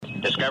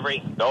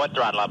Discovery, go at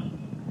throttle up.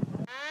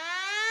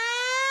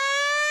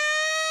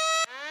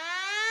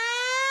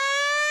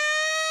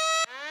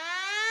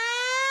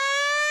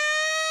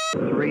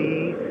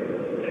 3,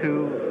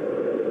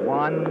 2,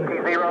 1,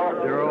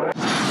 0.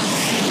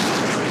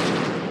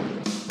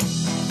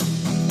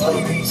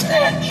 Ladies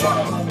and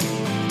gentlemen,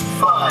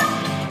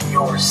 find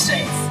your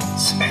safe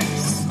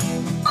space.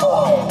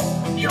 Call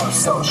your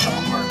social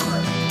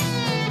worker.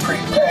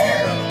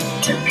 Prepare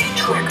to be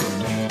triggered.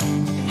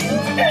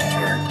 You've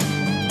entered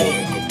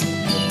Big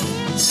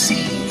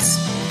EC's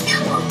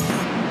Truth.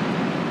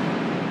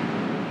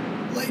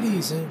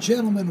 Ladies and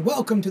gentlemen,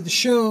 welcome to the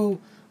show.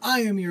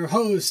 I am your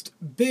host,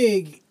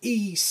 Big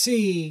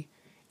EC,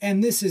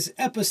 and this is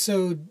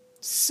episode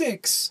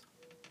 6,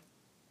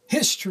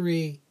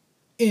 History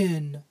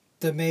in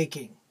the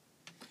Making.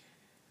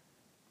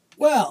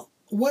 Well,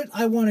 what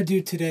I want to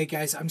do today,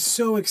 guys, I'm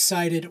so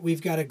excited.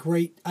 I've got a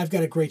great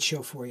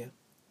show for you.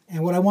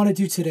 And what I want to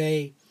do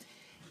today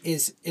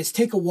is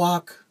take a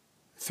walk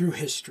through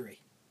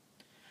history.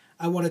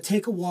 I want to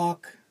take a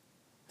walk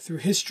through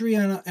history,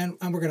 and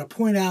we're going to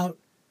point out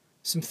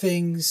some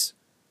things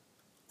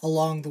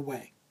along the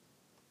way.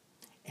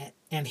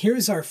 And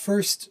here's our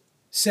first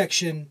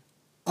section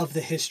of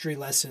the history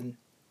lesson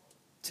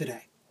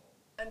today.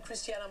 I'm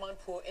Christiane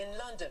Amanpour in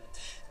London.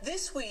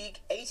 This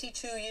week,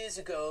 82 years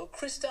ago,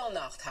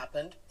 Kristallnacht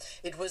happened.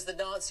 It was the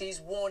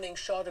Nazis' warning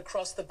shot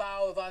across the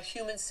bow of our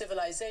human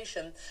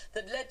civilization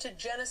that led to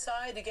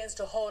genocide against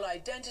a whole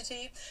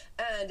identity,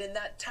 and in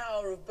that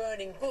tower of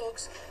burning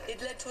books,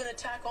 it led to an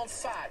attack on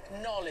fact,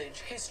 knowledge,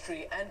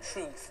 history, and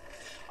truth.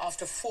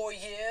 After 4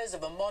 years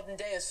of a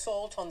modern-day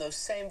assault on those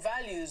same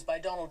values by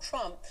Donald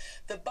Trump,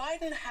 the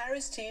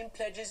Biden-Harris team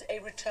pledges a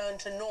return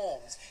to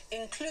norms,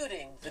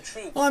 including the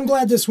truth. Well, I'm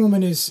glad this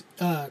woman is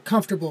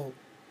comfortable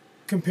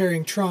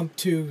comparing Trump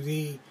to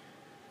the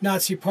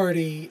Nazi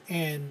Party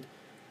and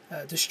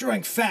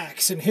destroying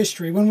facts and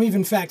history, when we've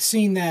in fact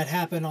seen that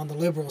happen on the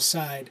liberal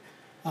side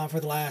for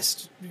the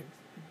last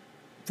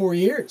 4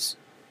 years.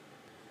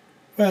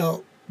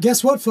 Well,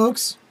 guess what,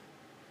 folks?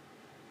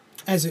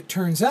 As it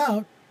turns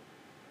out,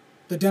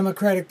 the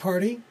Democratic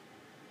Party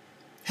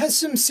has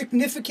some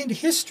significant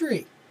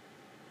history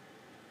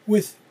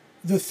with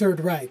the Third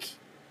Reich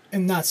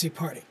and Nazi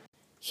Party.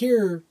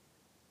 Here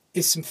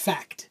is some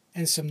fact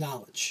and some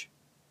knowledge.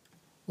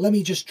 Let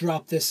me just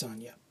drop this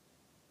on you.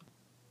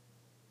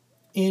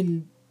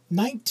 In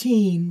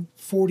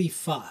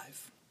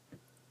 1945,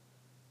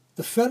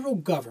 the federal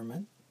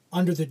government,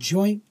 under the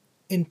Joint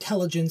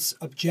Intelligence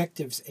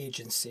Objectives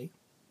Agency,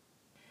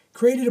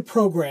 created a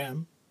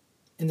program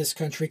in this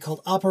country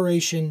called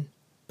Operation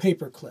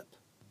Paperclip.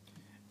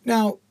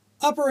 Now,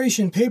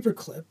 Operation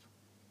Paperclip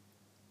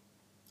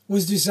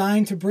was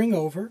designed to bring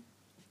over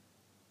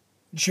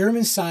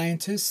German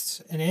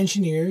scientists and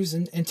engineers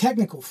and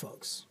technical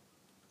folks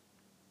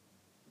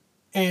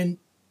and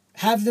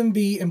have them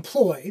be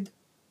employed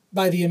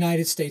by the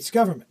United States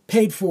government,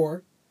 paid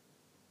for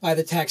by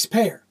the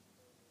taxpayer.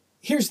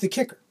 Here's the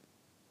kicker.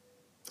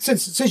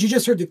 Since you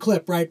just heard the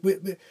clip, right?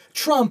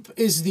 Trump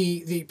is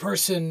the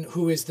person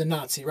who is the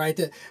Nazi, right?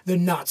 The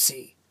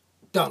Nazi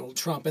Donald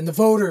Trump and the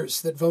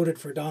voters that voted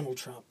for Donald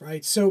Trump,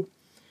 right? So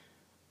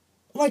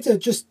I'd like to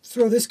just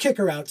throw this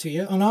kicker out to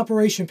you on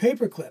Operation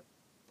Paperclip.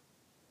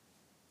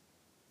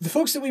 The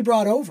folks that we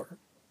brought over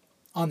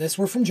on this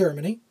were from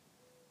Germany,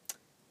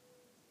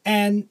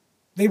 and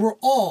they were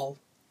all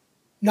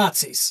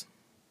Nazis.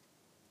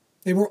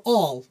 They were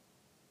all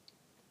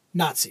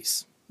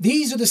Nazis.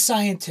 These are the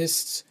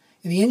scientists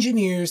and the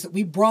engineers that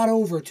we brought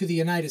over to the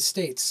United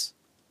States,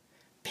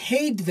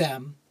 paid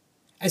them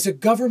as a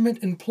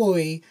government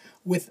employee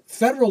with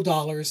federal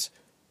dollars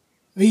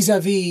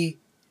vis-a-vis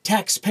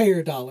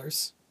taxpayer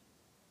dollars,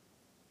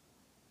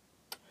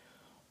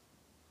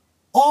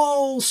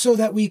 all so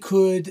that we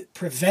could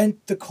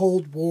prevent the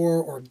Cold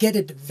War or get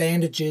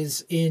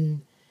advantages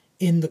in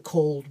the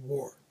Cold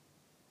War.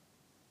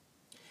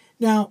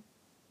 Now,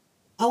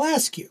 I'll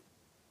ask you,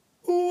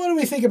 what do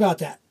we think about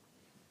that?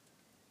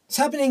 It's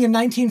happening in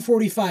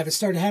 1945. It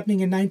started happening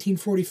in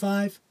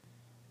 1945,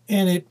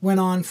 and it went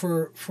on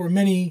for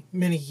many,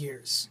 many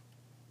years.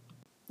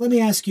 Let me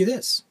ask you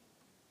this.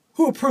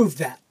 Who approved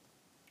that?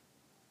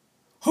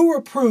 Who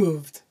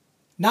approved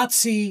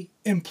Nazi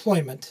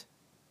employment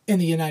in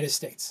the United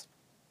States?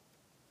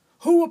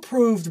 Who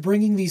approved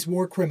bringing these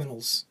war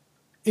criminals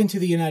into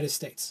the United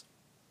States?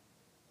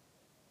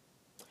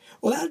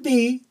 Well, that would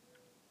be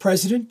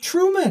President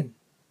Truman,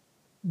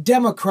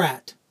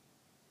 Democrat.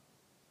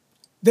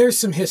 There's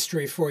some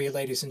history for you,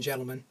 ladies and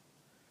gentlemen.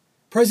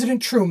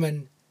 President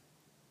Truman,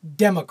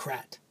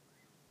 Democrat,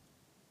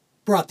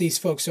 brought these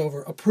folks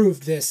over,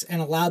 approved this,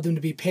 and allowed them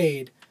to be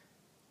paid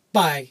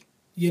by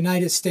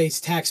United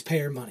States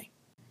taxpayer money.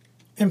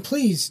 And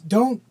please,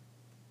 don't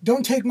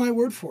take my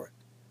word for it.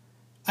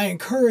 I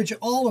encourage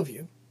all of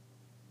you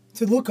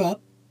to look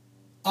up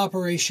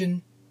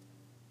Operation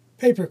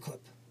Paperclip.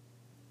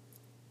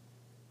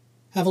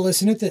 Have a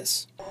listen at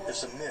this.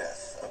 There's a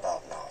myth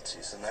about Nazis.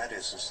 Nazis, and that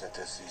is that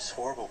these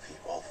horrible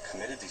people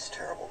committed these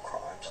terrible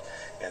crimes,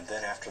 and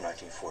then after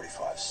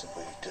 1945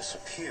 simply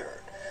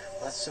disappeared.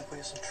 Well, that simply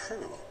isn't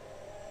true.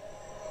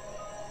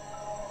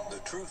 The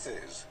truth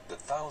is that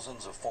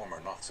thousands of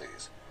former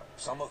Nazis,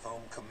 some of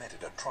whom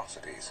committed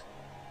atrocities,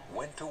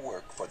 went to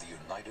work for the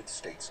United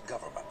States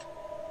government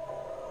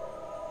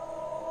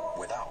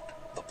without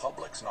the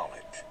public's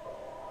knowledge.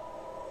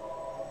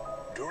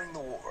 During the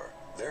war,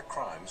 their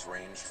crimes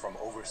ranged from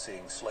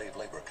overseeing slave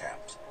labor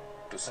camps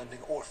to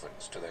sending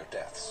orphans to their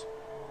deaths.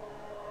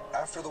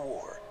 After the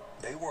war,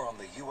 they were on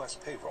the U.S.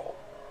 payroll,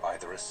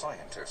 either as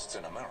scientists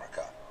in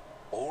America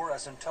or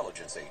as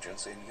intelligence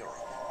agents in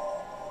Europe.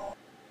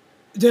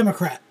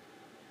 Democrat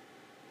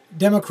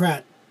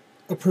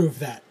approved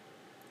that,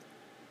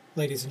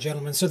 ladies and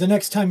gentlemen. So the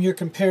next time you're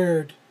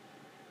compared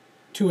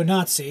to a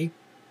Nazi,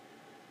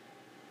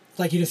 I'd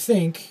like you to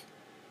think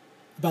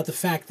about the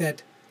fact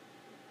that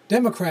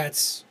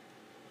Democrats,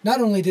 not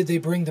only did they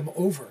bring them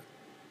over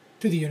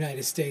to the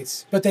United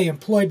States, but they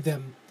employed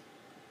them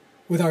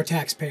with our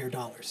taxpayer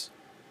dollars.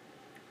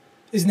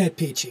 Isn't that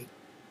peachy?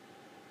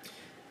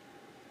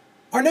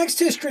 Our next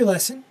history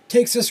lesson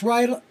takes us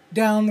right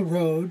down the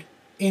road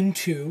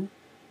into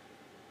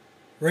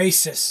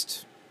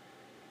racist,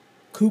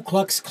 Ku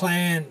Klux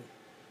Klan,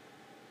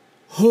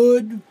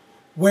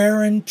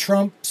 hood-wearing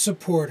Trump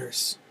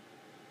supporters.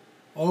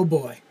 Oh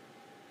boy,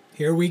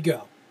 here we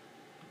go.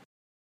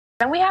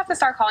 And we have to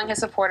start calling his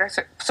supporters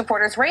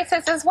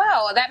racist as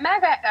well. That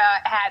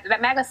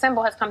MAGA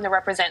symbol has come to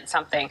represent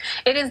something.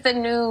 It is the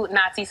new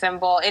Nazi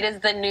symbol. It is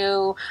the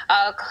new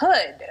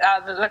hood,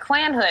 the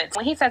Klan hood.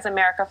 When he says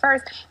America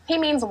first, he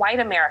means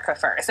white America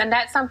first. And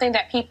that's something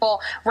that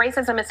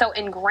racism is so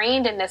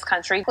ingrained in this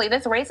country.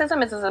 This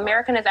racism is as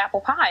American as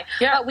apple pie.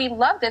 Yeah. But we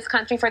love this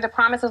country for the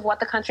promise of what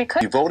the country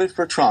could. You voted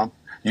for Trump.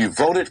 You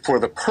voted for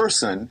the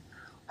person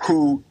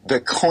who the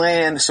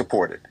Klan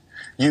supported.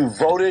 You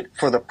voted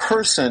for the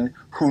person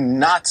who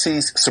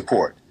Nazis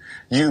support.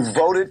 You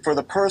voted for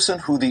the person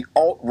who the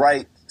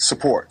alt-right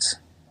supports.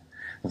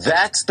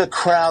 That's the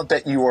crowd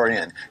that you are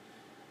in.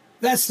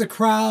 That's the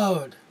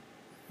crowd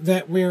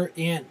that we're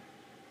in.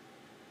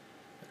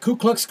 The Ku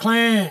Klux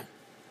Klan.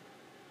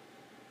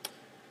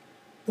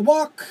 The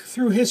walk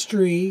through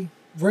history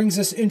brings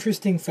us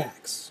interesting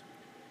facts.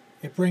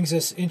 It brings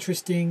us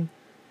interesting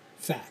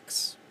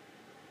facts.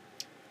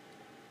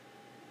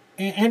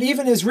 And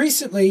even as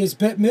recently as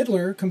Bette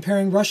Midler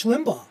comparing Rush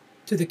Limbaugh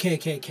to the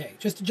KKK,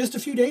 just a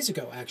few days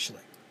ago,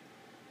 actually,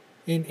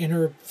 in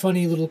her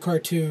funny little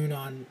cartoon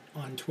on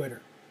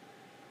Twitter.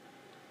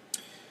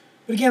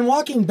 But again,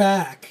 walking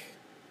back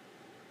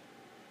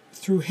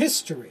through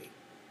history,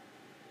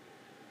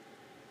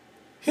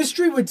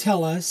 history would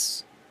tell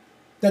us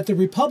that the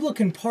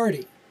Republican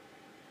Party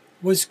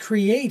was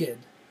created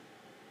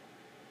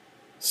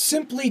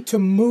simply to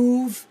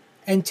move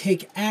and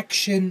take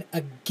action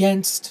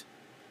against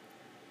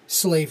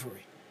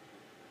slavery.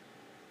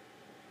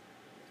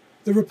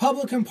 The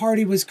Republican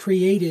Party was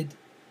created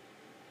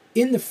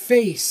in the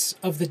face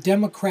of the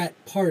Democrat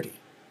Party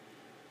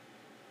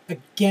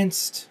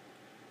against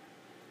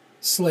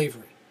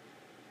slavery.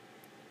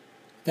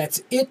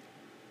 That's it.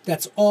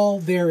 That's all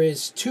there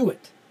is to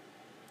it.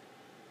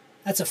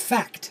 That's a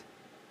fact.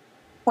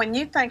 When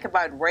you think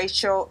about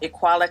racial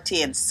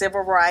equality and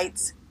civil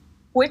rights,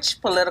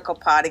 which political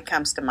party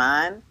comes to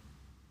mind?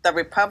 The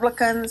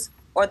Republicans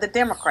or the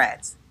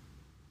Democrats?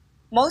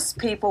 Most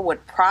people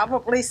would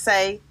probably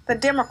say the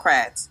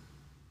Democrats,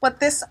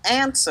 but this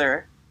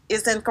answer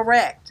is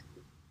incorrect.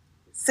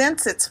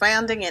 Since its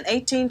founding in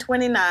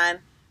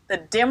 1829, the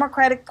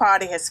Democratic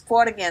Party has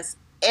fought against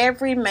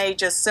every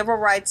major civil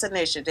rights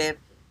initiative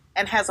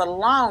and has a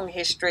long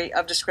history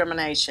of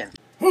discrimination.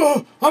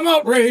 Oh, I'm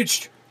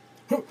outraged.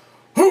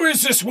 Who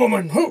is this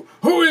woman?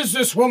 Who is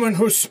this woman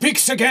who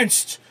speaks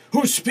against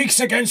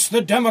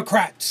the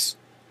Democrats?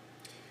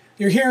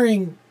 You're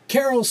hearing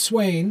Carol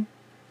Swain,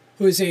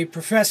 who is a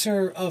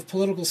professor of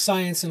political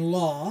science and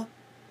law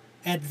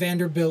at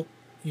Vanderbilt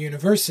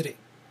University.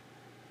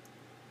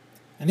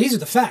 And these are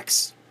the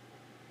facts.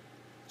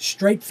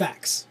 Straight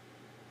facts.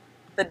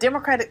 The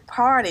Democratic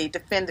Party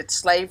defended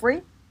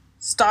slavery,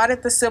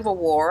 started the Civil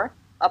War,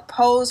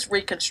 opposed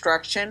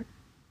Reconstruction,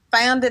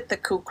 founded the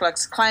Ku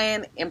Klux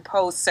Klan,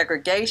 imposed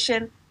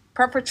segregation,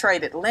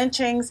 perpetrated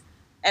lynchings,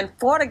 and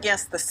fought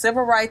against the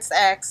Civil Rights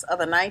Acts of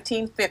the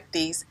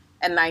 1950s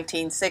and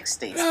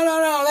 1960s.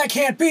 No, that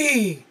can't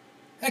be.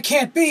 That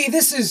can't be.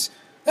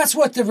 That's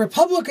what the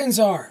Republicans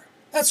are.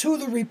 That's who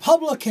the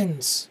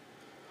Republicans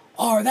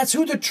are. That's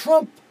who the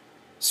Trump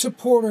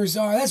supporters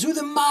are. That's who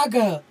the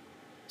MAGA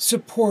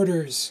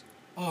supporters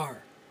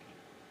are.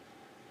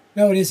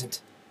 No, it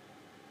isn't.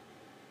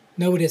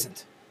 No, it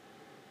isn't.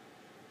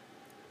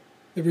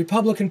 The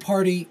Republican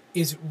Party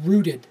is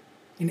rooted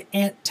in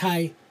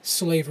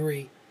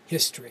anti-slavery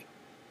history.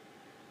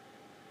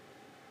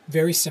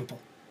 Very simple.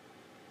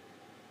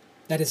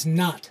 That is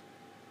not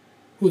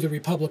who the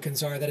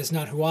Republicans are. That is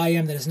not who I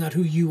am. That is not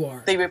who you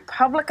are. The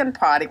Republican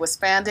Party was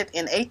founded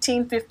in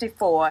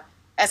 1854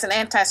 as an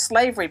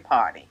anti-slavery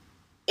party.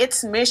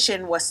 Its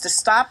mission was to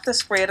stop the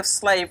spread of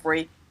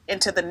slavery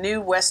into the new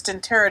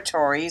Western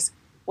territories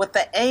with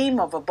the aim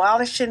of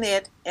abolishing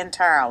it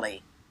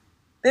entirely.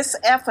 This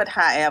effort,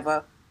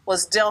 however,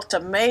 was dealt a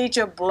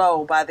major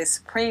blow by the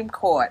Supreme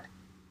Court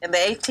in the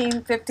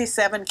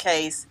 1857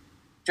 case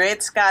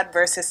Dred Scott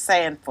versus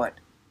Sandford.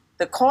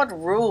 The court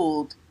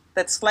ruled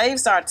that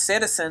slaves aren't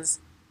citizens,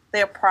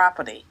 they're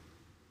property.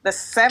 The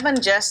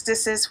 7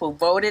 justices who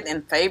voted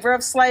in favor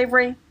of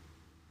slavery,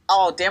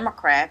 all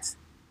Democrats.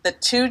 The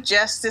 2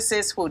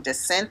 justices who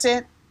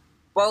dissented,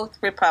 both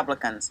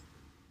Republicans.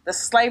 The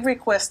slavery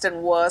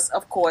question was,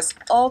 of course,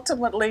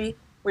 ultimately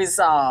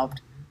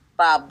resolved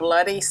by a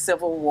bloody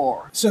civil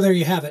war. So there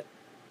you have it.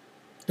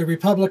 The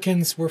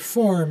Republicans were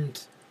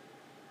formed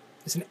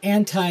as an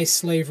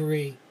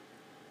anti-slavery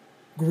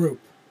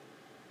group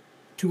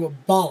to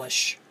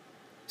abolish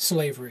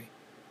slavery.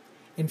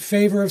 In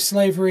favor of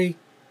slavery,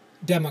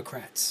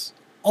 Democrats.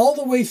 All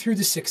the way through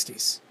the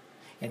 60s.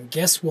 And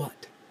guess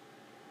what?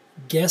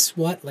 Guess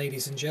what,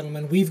 ladies and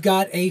gentlemen? We've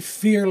got a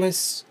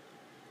fearless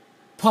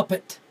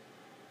puppet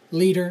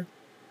leader,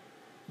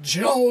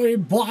 Joe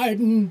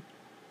Biden.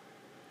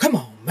 Come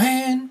on,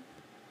 man.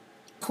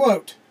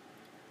 Quote,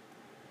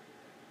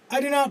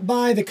 I do not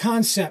buy the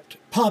concept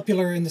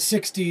popular in the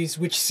 60s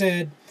which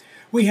said,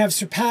 we have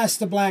surpassed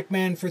the black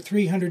man for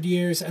 300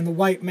 years and the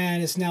white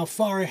man is now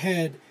far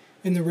ahead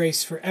in the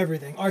race for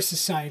everything our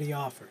society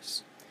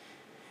offers.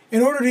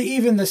 In order to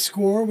even the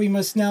score, we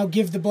must now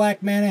give the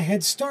black man a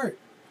head start,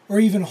 or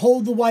even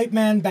hold the white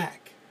man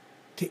back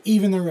to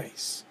even the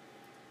race.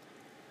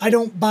 I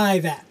don't buy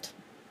that.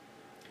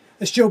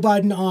 That's Joe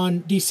Biden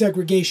on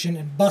desegregation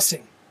and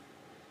busing.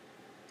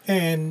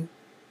 And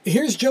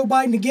here's Joe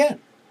Biden again.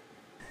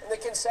 And the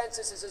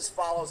consensus is as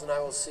follows, and I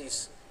will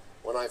cease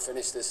when I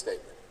finish this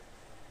statement.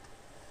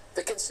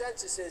 The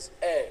consensus is,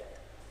 A,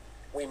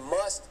 we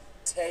must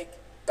take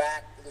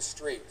back the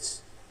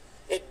streets.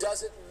 It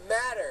doesn't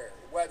matter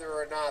whether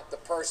or not the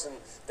person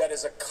that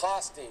is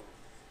accosting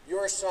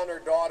your son or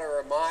daughter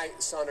or my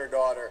son or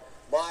daughter,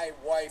 my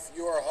wife,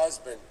 your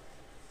husband,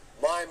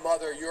 my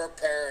mother, your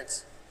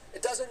parents.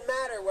 It doesn't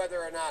matter whether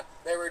or not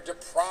they were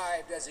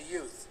deprived as a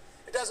youth.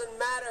 It doesn't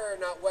matter or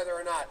not whether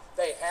or not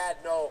they had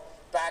no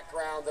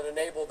background that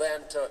enabled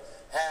them to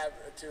have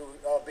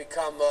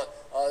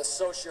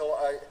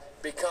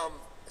become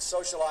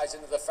socialized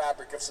into the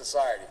fabric of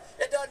society.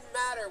 It doesn't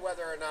matter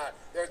whether or not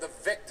they're the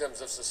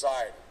victims of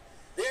society.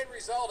 The end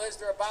result is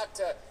they're about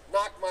to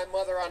knock my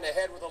mother on the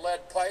head with a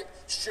lead pipe,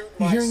 shoot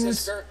my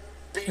sister,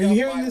 beat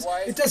up my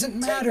wife, it doesn't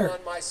matter. take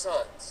on my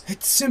sons.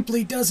 It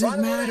simply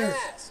doesn't matter.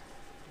 Ask,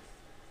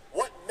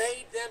 what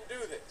made them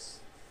do this?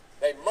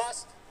 They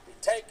must be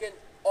taken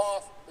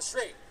off the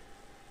street.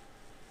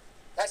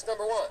 That's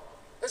number one.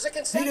 There's a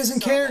consensus. He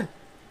doesn't care.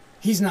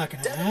 He's not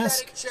going to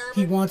ask.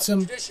 He wants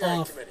them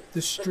off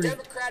the street. The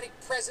Democratic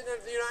President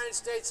of the United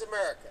States of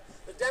America,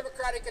 the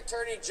Democratic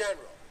Attorney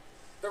General,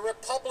 the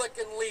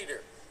Republican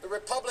leader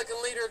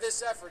of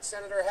this effort,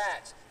 Senator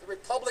Hatch, the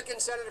Republican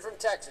senator from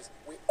Texas.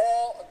 We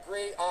all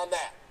agree on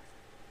that.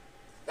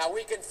 Now,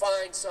 we can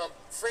find some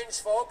fringe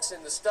folks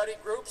in the study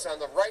groups on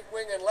the right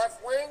wing and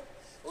left wing,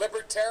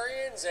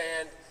 libertarians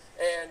and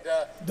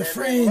the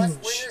fringe,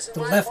 left-wingers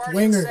the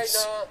left-wingers. Say,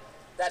 no,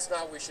 that's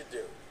not what we should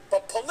do.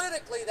 But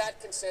politically,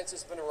 that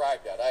consensus has been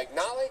arrived at. I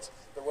acknowledge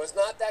there was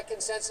not that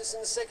consensus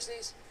in the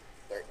 60s.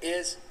 There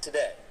is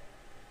today.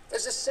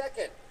 There's a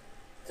second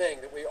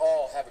thing that we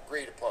all have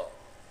agreed upon,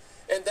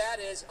 and that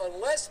is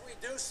unless we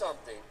do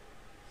something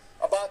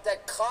about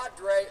that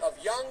cadre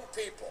of young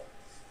people,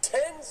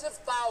 tens of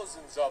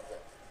thousands of them,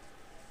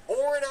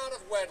 born out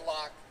of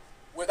wedlock,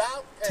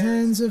 without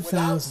parents,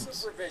 without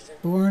supervision,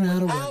 born out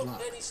of without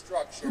wedlock. any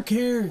structure, Who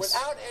cares?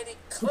 without any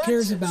Who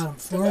cares about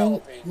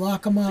them?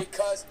 Lock them up,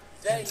 because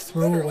they and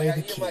throw away the I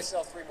give key.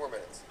 myself 3 more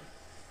minutes.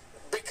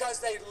 Because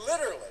they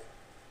literally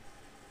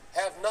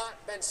have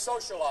not been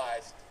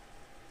socialized.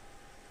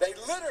 They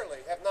literally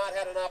have not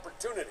had an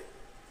opportunity.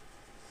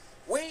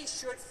 We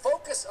should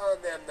focus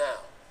on them now,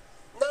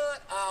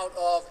 not out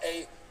of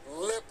a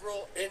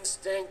liberal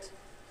instinct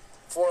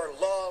for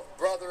love,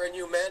 brother, and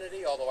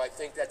humanity, although I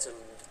think that's a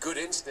good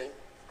instinct,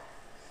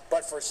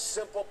 but for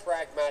simple,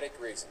 pragmatic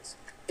reasons.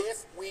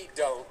 If we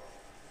don't,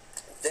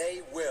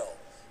 they will,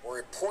 or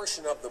a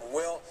portion of them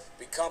will,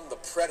 become the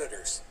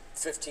predators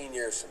 15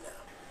 years from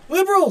now.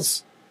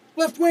 Liberals!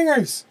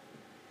 Left-wingers!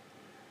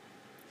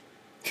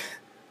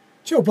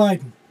 Joe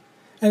Biden.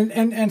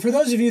 And for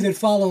those of you that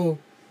follow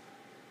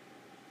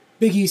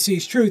Big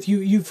EC's Truth,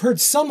 you've heard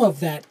some of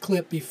that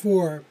clip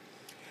before.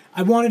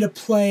 I wanted to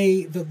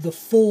play the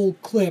full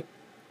clip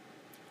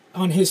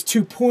on his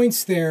 2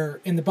 points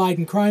there in the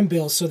Biden crime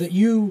bill so that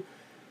you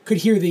could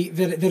hear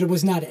that it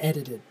was not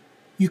edited.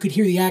 You could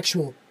hear the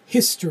actual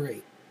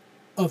history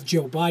of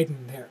Joe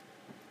Biden there.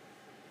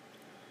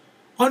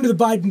 Under the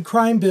Biden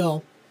crime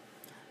bill,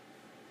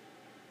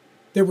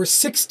 there were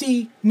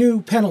 60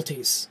 new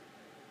penalties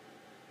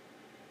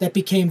that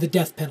became the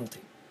death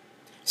penalty.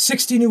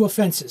 60 new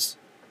offenses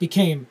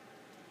became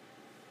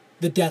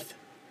the death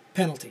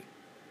penalty.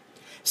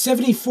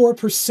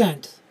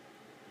 74%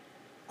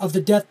 of the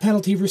death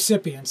penalty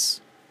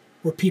recipients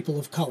were people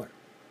of color.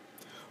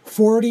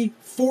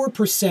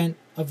 44%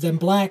 of them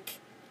black,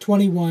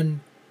 21%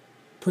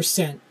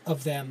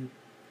 of them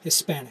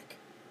Hispanic.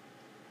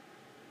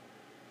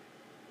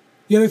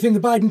 The other thing the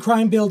Biden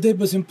crime bill did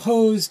was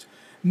imposed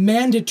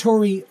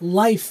mandatory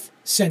life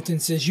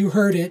sentences. You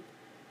heard it.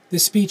 The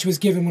speech was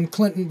given when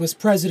Clinton was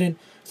president.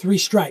 3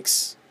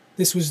 strikes.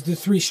 This was the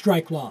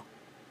 3-strike law.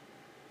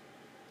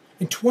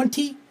 In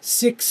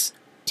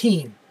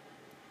 2016,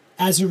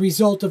 as a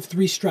result of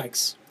 3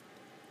 strikes,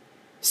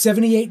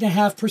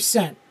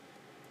 78.5%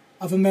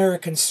 of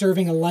Americans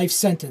serving a life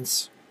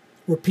sentence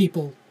were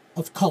people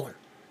of color.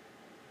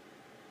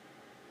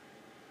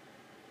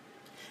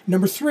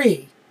 Number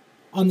 3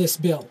 on this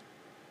bill,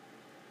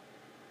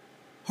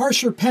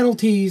 harsher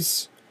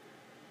penalties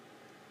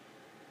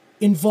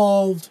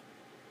involved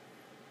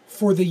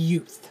for the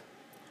youth.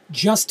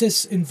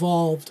 Justice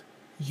involved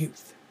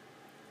youth.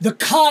 The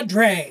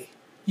cadre,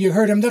 you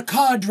heard him, the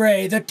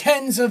cadre, the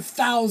tens of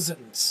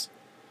thousands.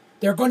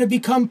 They're going to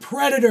become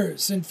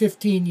predators in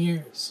 15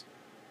 years.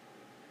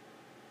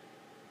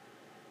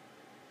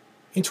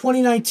 In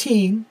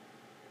 2019,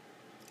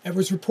 it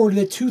was reported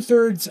that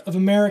 2/3 of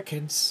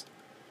Americans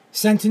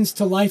sentenced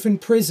to life in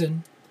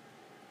prison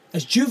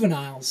as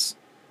juveniles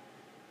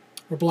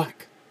were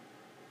black.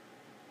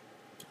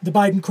 The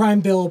Biden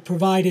crime bill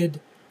provided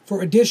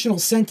for additional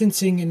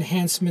sentencing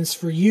enhancements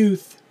for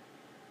youth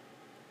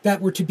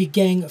that were to be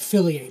gang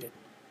affiliated.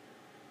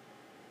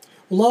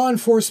 Law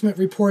enforcement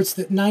reports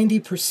that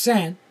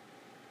 90%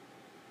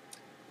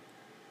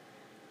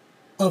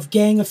 of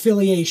gang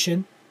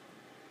affiliation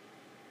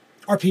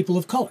are people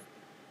of color.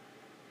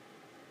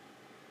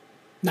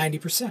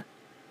 90%.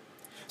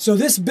 So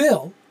this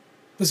bill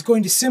was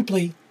going to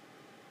simply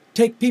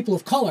take people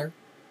of color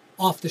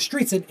off the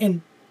streets,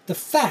 and the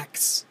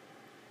facts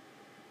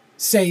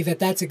say that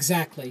that's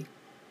exactly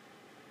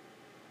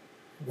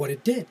what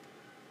it did.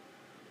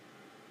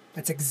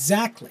 That's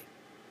exactly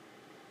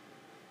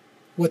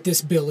what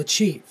this bill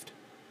achieved.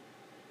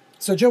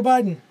 So Joe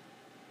Biden,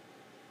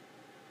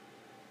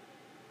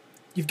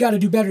 you've got to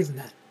do better than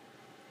that.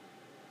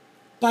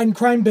 Biden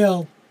crime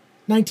bill,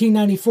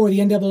 1994, the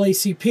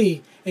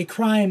NAACP, a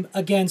crime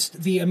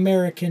against the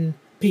American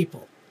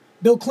people.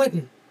 Bill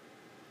Clinton,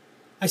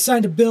 I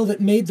signed a bill that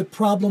made the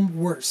problem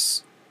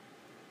worse.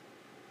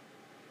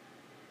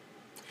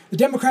 The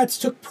Democrats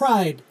took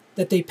pride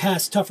that they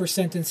passed tougher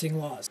sentencing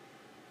laws.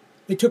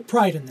 They took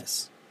pride in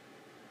this.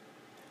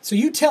 So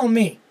you tell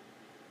me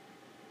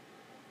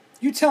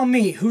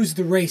who's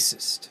the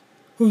racist,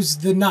 who's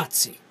the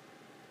Nazi,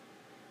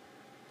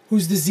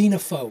 who's the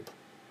xenophobe.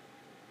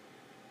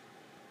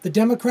 The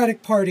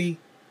Democratic Party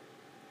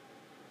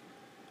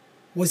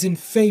was in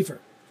favor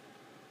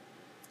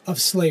of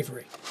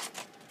slavery.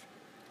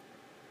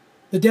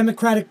 The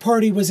Democratic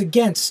Party was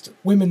against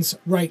women's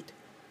right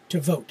to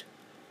vote.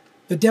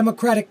 The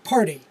Democratic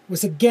Party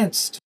was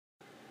against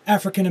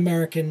African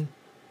American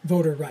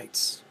voter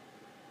rights.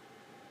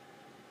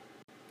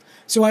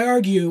 So I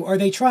argue, are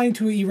they trying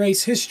to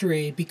erase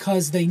history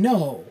because they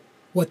know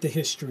what the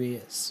history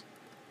is?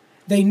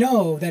 They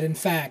know that, in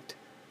fact,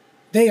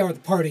 they are the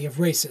party of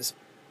racism.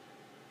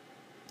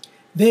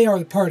 They are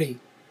the party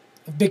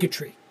of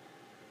bigotry.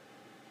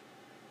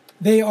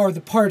 They are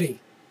the party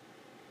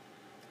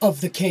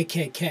of the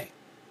KKK.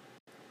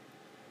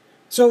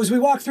 So as we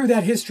walk through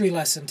that history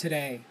lesson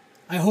today,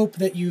 I hope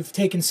that you've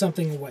taken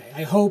something away.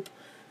 I hope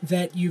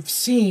that you've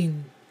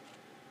seen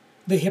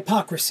the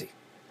hypocrisy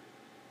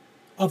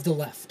of the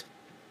left.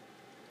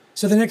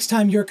 So the next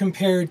time you're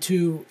compared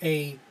to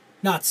a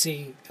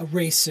Nazi, a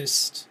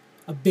racist,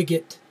 a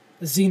bigot,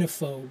 a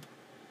xenophobe,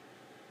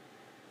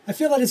 I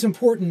feel that it's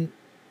important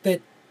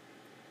that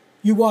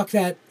you walk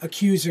that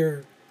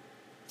accuser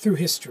through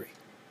history.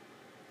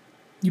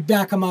 You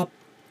back them up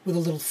with a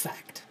little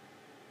fact.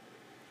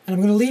 And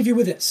I'm going to leave you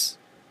with this.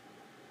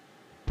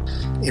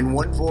 In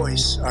one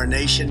voice, our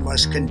nation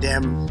must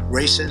condemn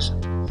racism,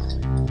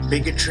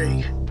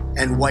 bigotry,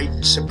 and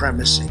white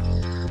supremacy.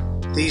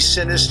 These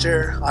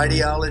sinister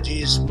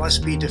ideologies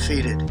must be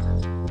defeated.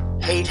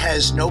 Hate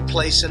has no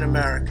place in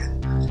America.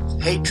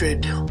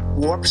 Hatred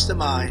warps the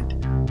mind,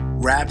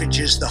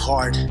 ravages the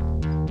heart,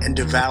 and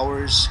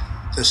devours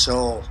the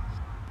soul.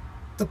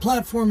 The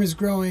platform is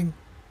growing.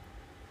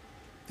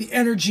 The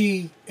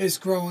energy is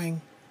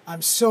growing.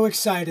 I'm so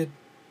excited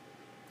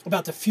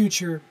about the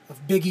future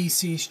of Big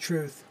EC's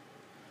Truth.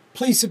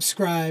 Please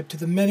subscribe to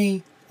the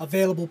many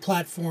available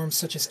platforms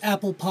such as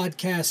Apple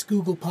Podcasts,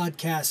 Google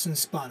Podcasts, and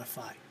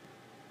Spotify.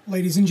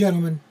 Ladies and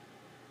gentlemen,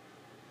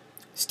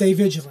 stay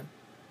vigilant.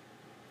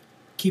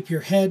 Keep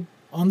your head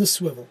on the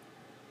swivel.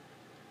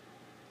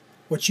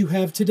 What you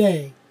have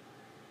today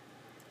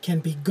can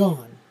be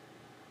gone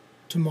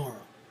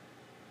tomorrow.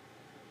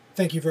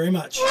 Thank you very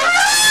much.